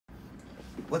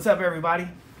What's up, everybody?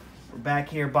 We're back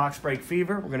here, Box Break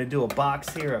Fever. We're going to do a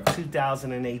box here of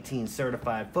 2018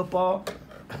 certified football.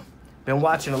 Been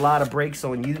watching a lot of breaks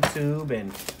on YouTube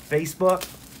and Facebook.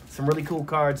 Some really cool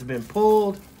cards have been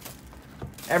pulled.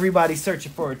 Everybody's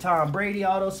searching for a Tom Brady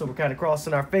auto, so we're kind of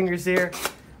crossing our fingers here.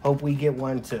 Hope we get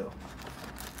one too.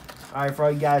 All right, for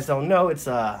all you guys don't know, it's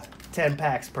 10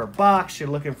 packs per box. You're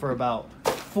looking for about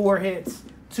 4 hits,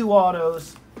 2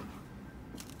 autos,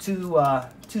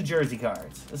 two jersey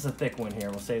cards. This is a thick one here.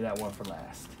 We'll save that one for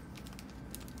last.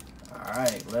 All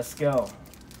right, let's go.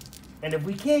 And if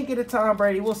we can't get a Tom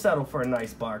Brady, we'll settle for a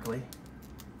nice Barkley.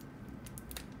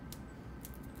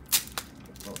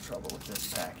 A little trouble with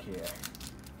this pack here.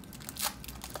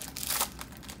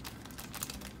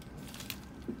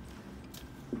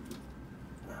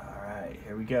 All right,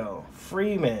 here we go.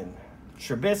 Freeman,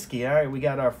 Trubisky. All right, we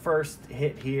got our first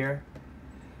hit here.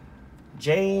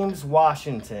 James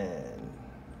Washington.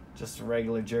 Just a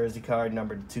regular jersey card,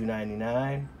 numbered to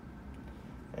 299.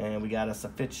 And we got us a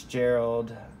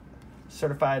Fitzgerald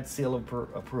certified seal of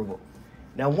approval.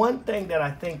 Now, one thing that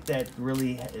I think that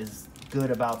really is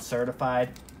good about certified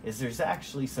is there's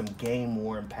actually some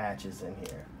game-worn patches in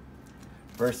here.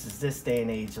 Versus this day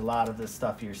and age, a lot of the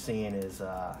stuff you're seeing is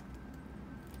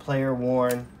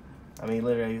player-worn. I mean,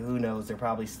 literally, who knows? They're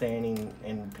probably standing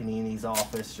in Panini's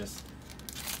office just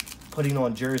putting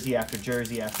on jersey after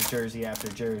jersey after jersey after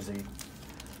jersey.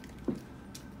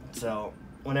 So,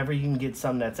 whenever you can get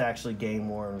something that's actually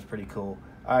game-worn, it's pretty cool.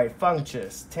 All right,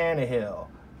 Funchess, Tannehill,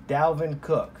 Dalvin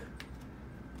Cook.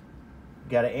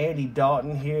 Got an Andy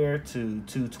Dalton here to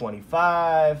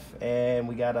 225, and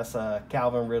we got us a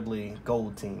Calvin Ridley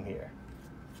gold team here.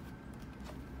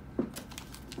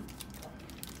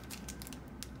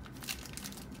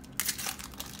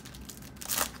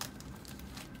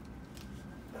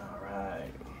 All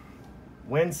right,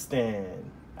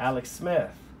 Winston, Alex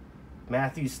Smith,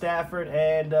 Matthew Stafford,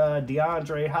 and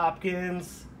DeAndre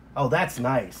Hopkins. Oh, that's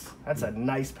nice. That's a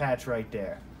nice patch right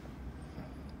there.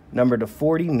 Number to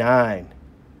 49.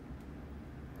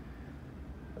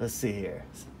 Let's see here.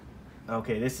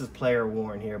 Okay, this is player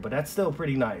worn here, but that's still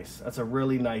pretty nice. That's a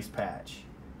really nice patch.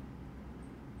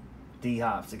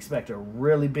 D-Hops. Expect a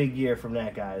really big year from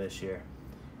that guy this year.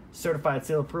 Certified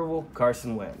seal approval,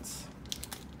 Carson Wentz.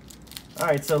 All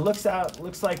right, so looks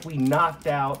like we knocked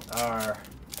out our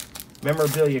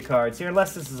memorabilia cards here,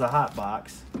 unless this is a hot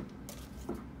box.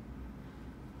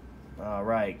 All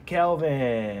right,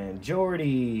 Kelvin,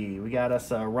 Jordy. We got us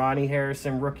a Ronnie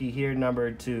Harrison rookie here,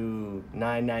 numbered to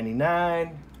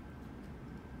 999.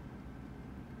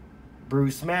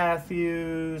 Bruce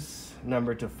Matthews,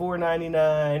 numbered to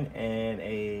 499, and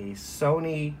a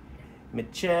Sony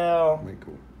Michel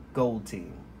gold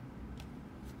team.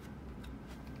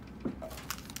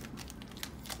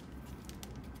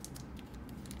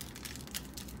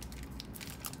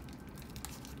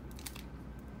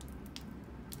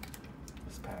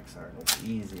 Packs aren't as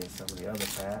easy as some of the other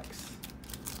packs.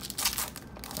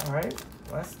 All right,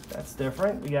 well, that's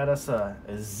different. We got us a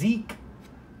Zeke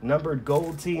numbered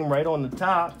gold team right on the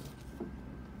top,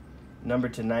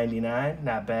 numbered to 99,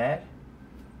 not bad.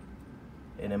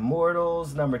 And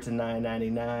Immortals numbered to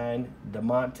 999,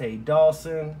 DeMonte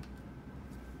Dawson,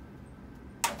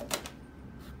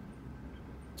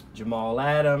 Jamal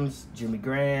Adams, Jimmy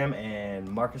Graham, and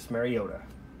Marcus Mariota.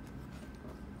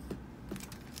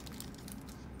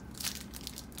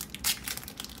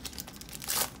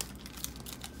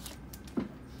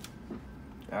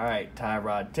 All right,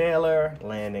 Tyrod Taylor,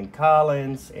 Landon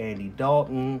Collins, Andy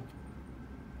Dalton,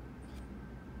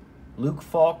 Luke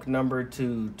Falk, numbered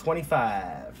to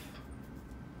 25,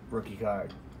 rookie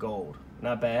card, gold,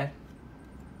 not bad.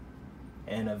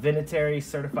 And a Vinatieri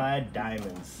certified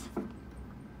diamonds,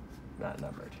 not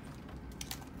numbered.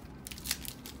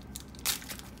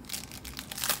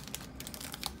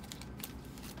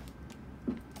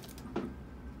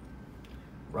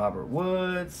 Robert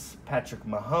Woods, Patrick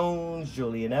Mahomes,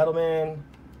 Julian Edelman.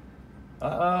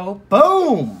 Uh-oh.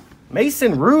 Boom!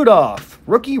 Mason Rudolph,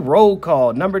 rookie roll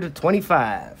call, number to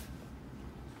 25.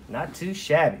 Not too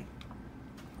shabby.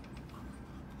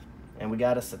 And we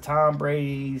got us a Tom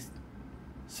Brady's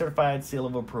certified seal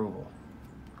of approval.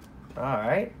 All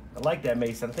right. I like that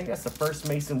Mason. I think that's the first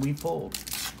Mason we pulled.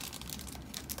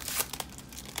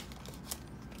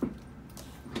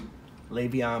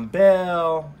 Le'Veon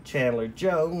Bell, Chandler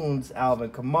Jones, Alvin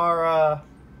Kamara.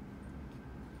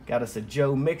 Got us a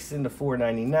Joe Mixon to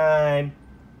 499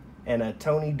 and a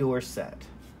Tony Dorsett.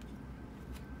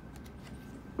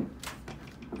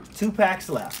 2 packs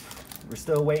left. We're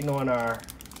still waiting on our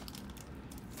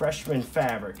freshman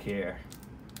fabric here.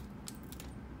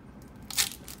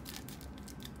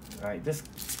 All right, this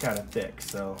is kind of thick,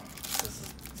 so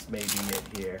this may be it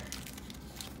here.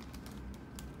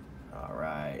 All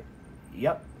right.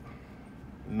 Yep.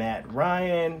 Matt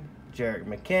Ryan, Jerick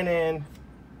McKinnon.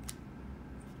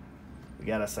 We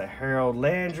got us a Harold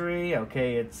Landry.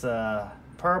 Okay, it's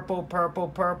purple,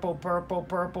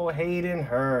 Hayden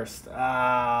Hurst.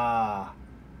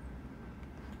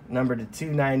 Number to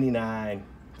 299.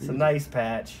 It's a nice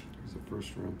patch. It's a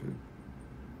first-round pick.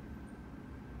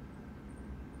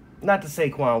 Not the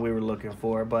Saquon we were looking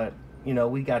for, but, you know,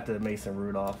 we got the Mason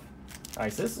Rudolph. All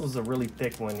right, so this was a really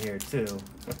thick one here, too.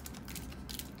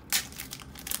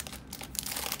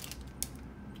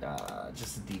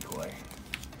 Just a decoy.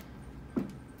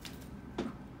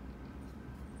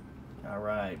 All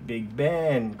right, Big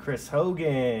Ben, Chris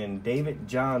Hogan, David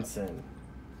Johnson.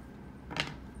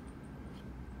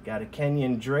 Got a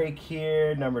Kenyon Drake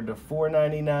here, number to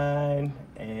 499,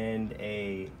 and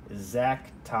a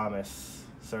Zach Thomas,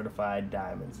 certified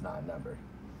diamonds, non-numbered.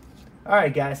 All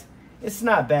right, guys, it's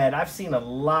not bad. I've seen a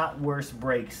lot worse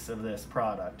breaks of this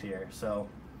product here, so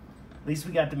at least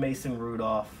we got the Mason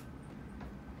Rudolph.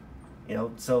 You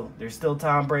know, so there's still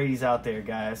Tom Brady's out there,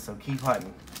 guys, so keep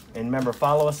hunting. And remember,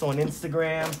 follow us on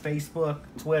Instagram, Facebook,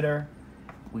 Twitter.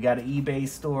 We got an eBay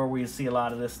store where you see a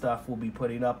lot of this stuff we'll be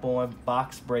putting up on.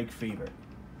 Box Break Fever.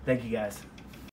 Thank you, guys.